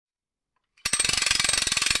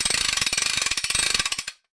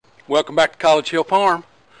Welcome back to College Hill Farm.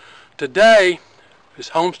 Today is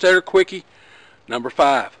Homestead Quicky number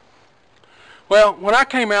 5. Well, when I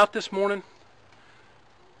came out this morning,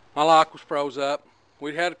 my lock was froze up.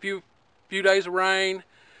 We'd had a few days of rain,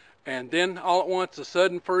 and then all at once a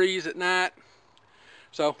sudden freeze at night.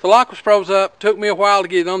 So the lock was froze up. Took me a while to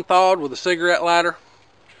get it unthawed with a cigarette lighter.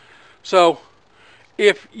 So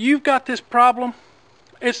if you've got this problem,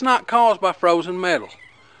 it's not caused by frozen metal.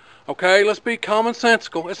 Okay, let's be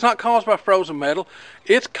commonsensical. It's not caused by frozen metal.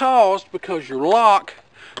 It's caused because your lock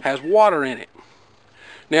has water in it.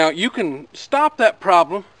 Now, you can stop that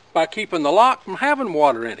problem by keeping the lock from having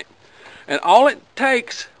water in it. And all it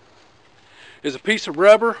takes is a piece of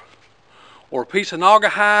rubber or a piece of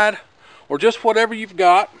naugahyde or just whatever you've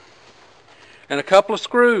got and a couple of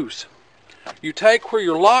screws. You take where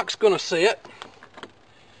your lock's going to sit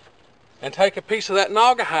and take a piece of that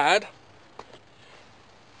naugahyde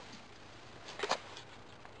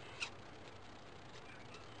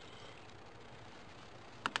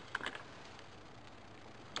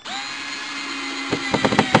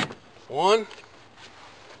one,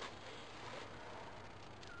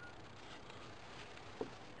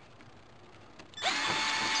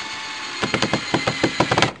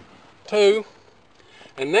 two,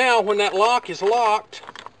 and now when that lock is locked,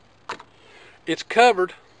 it's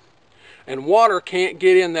covered and water can't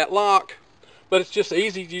get in that lock, but it's just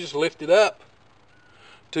easy. You just lift it up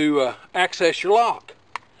to access your lock.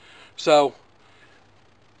 So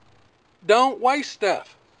don't waste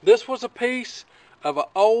stuff. This was a piece of an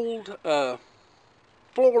old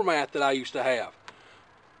floor mat that I used to have.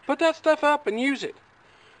 Put that stuff up and use it.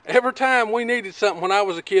 Every time we needed something when I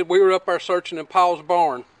was a kid, we were up there searching in Paul's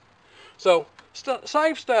barn. So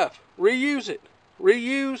save stuff, reuse it,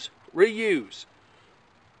 reuse.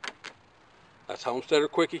 That's Homestead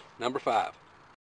Quicky number 5.